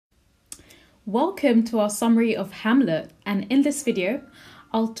Welcome to our summary of Hamlet, and in this video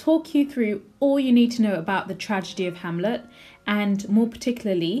I'll talk you through all you need to know about the tragedy of Hamlet, and more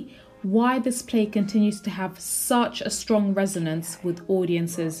particularly why this play continues to have such a strong resonance with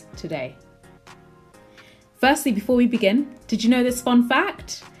audiences today. Firstly, before we begin, did you know this fun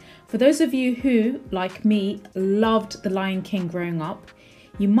fact? For those of you who, like me, loved The Lion King growing up,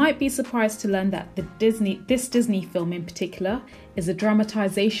 you might be surprised to learn that this Disney film in particular is a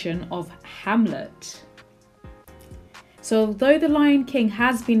dramatization of Hamlet. So although The Lion King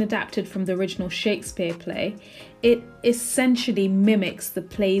has been adapted from the original Shakespeare play, it essentially mimics the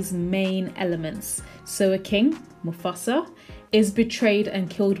play's main elements. So a king, Mufasa, is betrayed and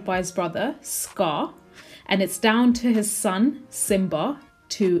killed by his brother, Scar, and it's down to his son, Simba,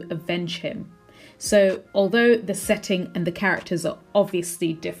 to avenge him. So although the setting and the characters are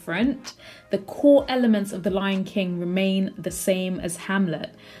obviously different, the core elements of The Lion King remain the same as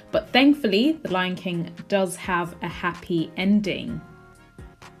Hamlet. But thankfully, The Lion King does have a happy ending.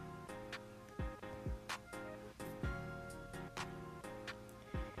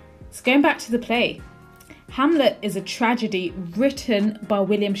 So going back to the play, Hamlet is a tragedy written by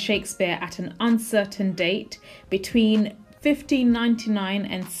William Shakespeare at an uncertain date between 1599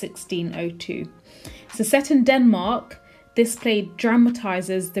 and 1602. So set in Denmark, this play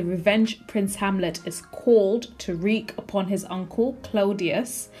dramatizes the revenge Prince Hamlet is called to wreak upon his uncle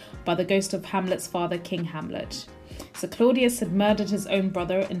Claudius by the ghost of Hamlet's father, King Hamlet. So Claudius had murdered his own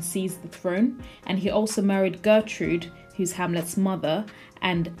brother and seized the throne, and he also married Gertrude, who's Hamlet's mother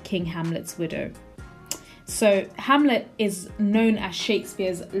and King Hamlet's widow. So Hamlet is known as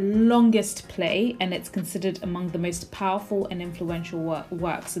Shakespeare's longest play, and it's considered among the most powerful and influential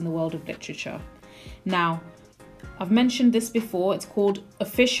works in the world of literature. Now, I've mentioned this before, it's called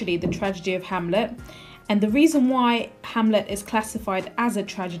officially The Tragedy of Hamlet, and the reason why Hamlet is classified as a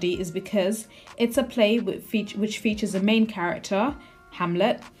tragedy is because it's a play which features a main character,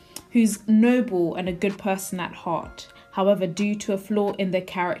 Hamlet, who's noble and a good person at heart. However, due to a flaw in their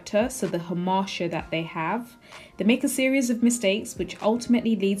character, so the hamartia that they have, they make a series of mistakes which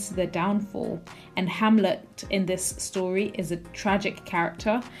ultimately leads to their downfall. And Hamlet in this story is a tragic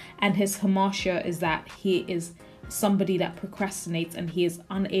character, and his hamartia is that he is somebody that procrastinates and he is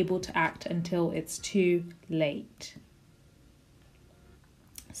unable to act until it's too late.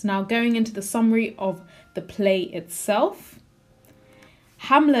 So now going into the summary of the play itself.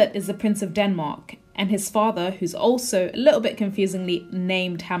 Hamlet is the Prince of Denmark, and his father, who's also a little bit confusingly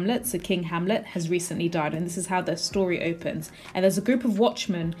named Hamlet, so King Hamlet, has recently died, and this is how the story opens. And there's a group of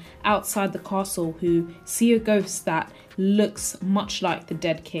watchmen outside the castle who see a ghost that looks much like the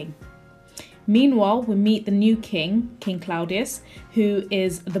dead king. Meanwhile, we meet the new king, King Claudius, who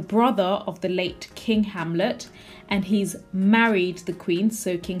is the brother of the late King Hamlet, and he's married the queen,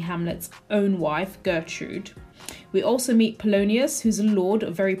 so King Hamlet's own wife, Gertrude. We also meet Polonius, who's a lord,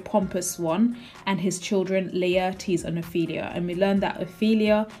 a very pompous one, and his children Laertes and Ophelia. And we learn that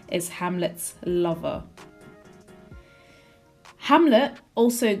Ophelia is Hamlet's lover. Hamlet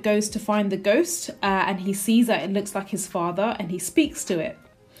also goes to find the ghost, and he sees that it looks like his father, and he speaks to it.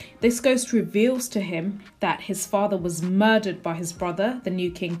 This ghost reveals to him that his father was murdered by his brother, the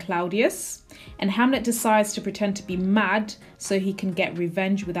new king Claudius, and Hamlet decides to pretend to be mad so he can get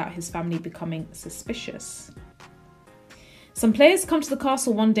revenge without his family becoming suspicious. Some players come to the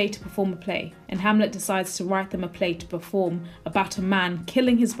castle one day to perform a play, and Hamlet decides to write them a play to perform about a man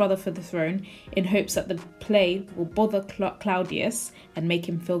killing his brother for the throne in hopes that the play will bother Claudius and make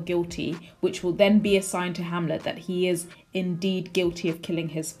him feel guilty, which will then be a sign to Hamlet that he is indeed guilty of killing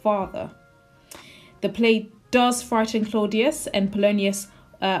his father. The play does frighten Claudius, and Polonius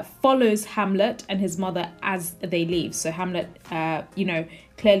follows Hamlet and his mother as they leave. So Hamlet,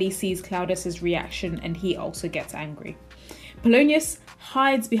 clearly sees Claudius's reaction, and he also gets angry. Polonius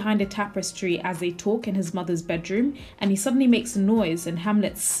hides behind a tapestry as they talk in his mother's bedroom, and he suddenly makes a noise, and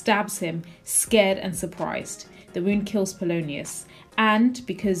Hamlet stabs him, scared and surprised. The wound kills Polonius, and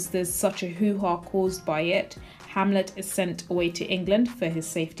because there's such a hoo-ha caused by it, Hamlet is sent away to England for his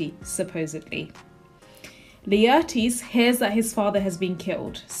safety, supposedly. Laertes hears that his father has been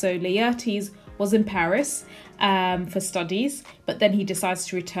killed, so Laertes was in Paris for studies, but then he decides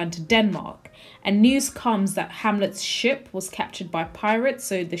to return to Denmark. And news comes that Hamlet's ship was captured by pirates,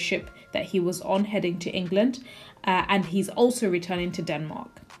 so the ship that he was on heading to England, and he's also returning to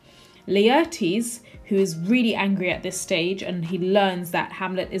Denmark. Laertes, who is really angry at this stage, and he learns that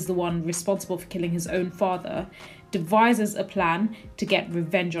Hamlet is the one responsible for killing his own father, devises a plan to get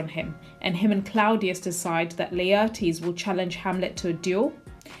revenge on him. And him and Claudius decide that Laertes will challenge Hamlet to a duel,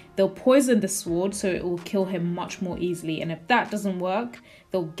 They'll poison the sword so it will kill him much more easily. And if that doesn't work,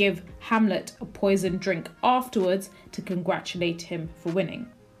 they'll give Hamlet a poisoned drink afterwards to congratulate him for winning.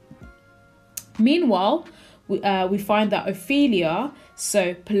 Meanwhile, we find that Ophelia,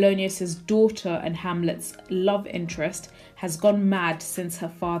 so Polonius's daughter and Hamlet's love interest, has gone mad since her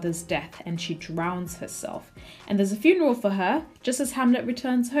father's death, and she drowns herself. And there's a funeral for her just as Hamlet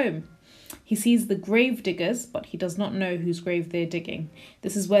returns home. He sees the grave diggers, but he does not know whose grave they're digging.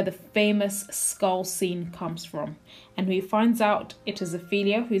 This is where the famous skull scene comes from. And when he finds out it is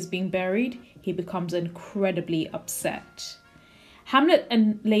Ophelia who is being buried, he becomes incredibly upset. Hamlet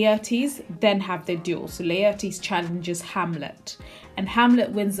and Laertes then have their duel. So Laertes challenges Hamlet, and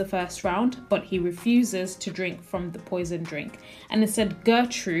Hamlet wins the first round, but he refuses to drink from the poison drink. And instead,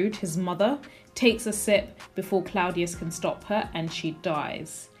 Gertrude, his mother, takes a sip before Claudius can stop her, and she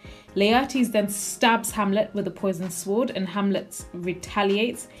dies. Laertes then stabs Hamlet with a poisoned sword, and Hamlet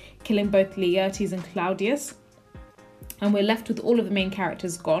retaliates, killing both Laertes and Claudius. And we're left with all of the main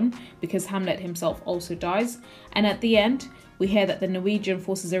characters gone because Hamlet himself also dies. And at the end, we hear that the Norwegian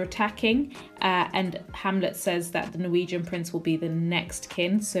forces are attacking, and Hamlet says that the Norwegian prince will be the next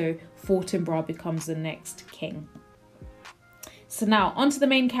king. So Fortinbras becomes the next king. So now on to the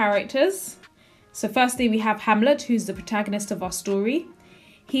main characters. So firstly, we have Hamlet, who's the protagonist of our story.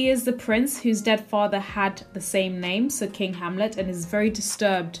 He is the prince whose dead father had the same name, so King Hamlet, and is very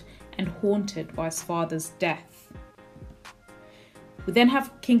disturbed and haunted by his father's death. We then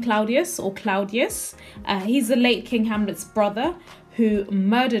have King Claudius, or Claudius. He's the late King Hamlet's brother who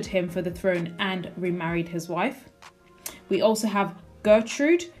murdered him for the throne and remarried his wife. We also have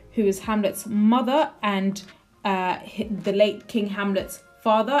Gertrude, who is Hamlet's mother and the late King Hamlet's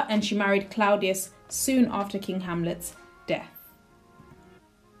father, and she married Claudius soon after King Hamlet's death.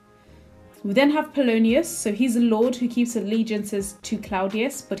 We then have Polonius, so he's a lord who keeps allegiances to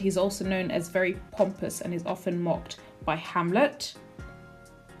Claudius, but he's also known as very pompous and is often mocked by Hamlet.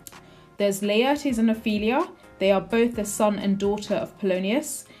 There's Laertes and Ophelia. They are both the son and daughter of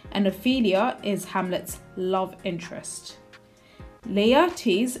Polonius, and Ophelia is Hamlet's love interest.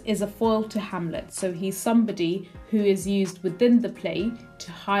 Laertes is a foil to Hamlet, so he's somebody who is used within the play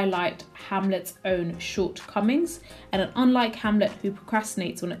to highlight Hamlet's own shortcomings. And unlike Hamlet, who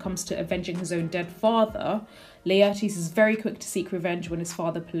procrastinates when it comes to avenging his own dead father, Laertes is very quick to seek revenge when his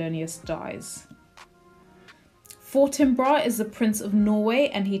father Polonius dies. Fortinbras is the Prince of Norway,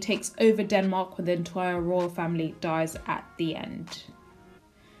 and he takes over Denmark when the entire royal family dies at the end.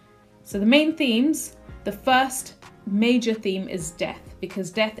 So the main themes, the first major theme is death,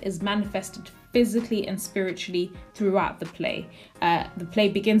 because death is manifested physically and spiritually throughout the play. The play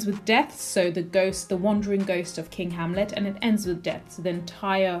begins with death, so the wandering ghost of King Hamlet, and it ends with death, so the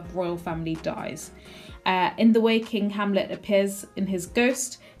entire royal family dies. In the way King Hamlet appears in his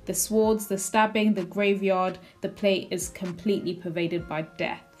ghost, the swords, the stabbing, the graveyard, the play is completely pervaded by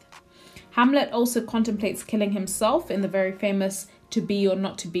death. Hamlet also contemplates killing himself in the very famous To Be or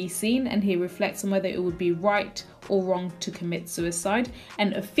Not to Be scene, and he reflects on whether it would be right or wrong to commit suicide.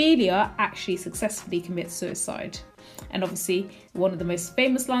 And Ophelia actually successfully commits suicide. And obviously, one of the most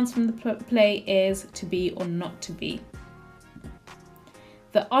famous lines from the play is to be or not to be.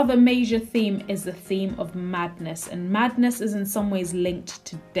 The other major theme is the theme of madness, and madness is in some ways linked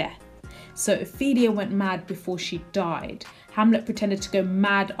to death. So Ophelia went mad before she died. Hamlet pretended to go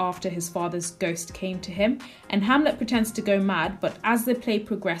mad after his father's ghost came to him, and Hamlet pretends to go mad, but as the play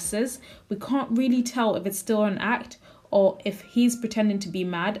progresses, we can't really tell if it's still an act or if he's pretending to be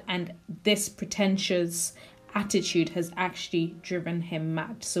mad and this pretentious attitude has actually driven him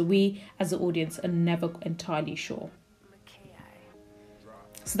mad. So we as the audience are never entirely sure.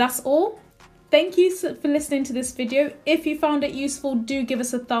 So that's all. Thank you for listening to this video. If you found it useful, do give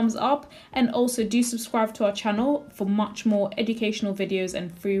us a thumbs up, and also do subscribe to our channel for much more educational videos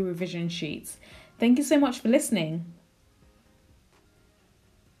and free revision sheets. Thank you so much for listening.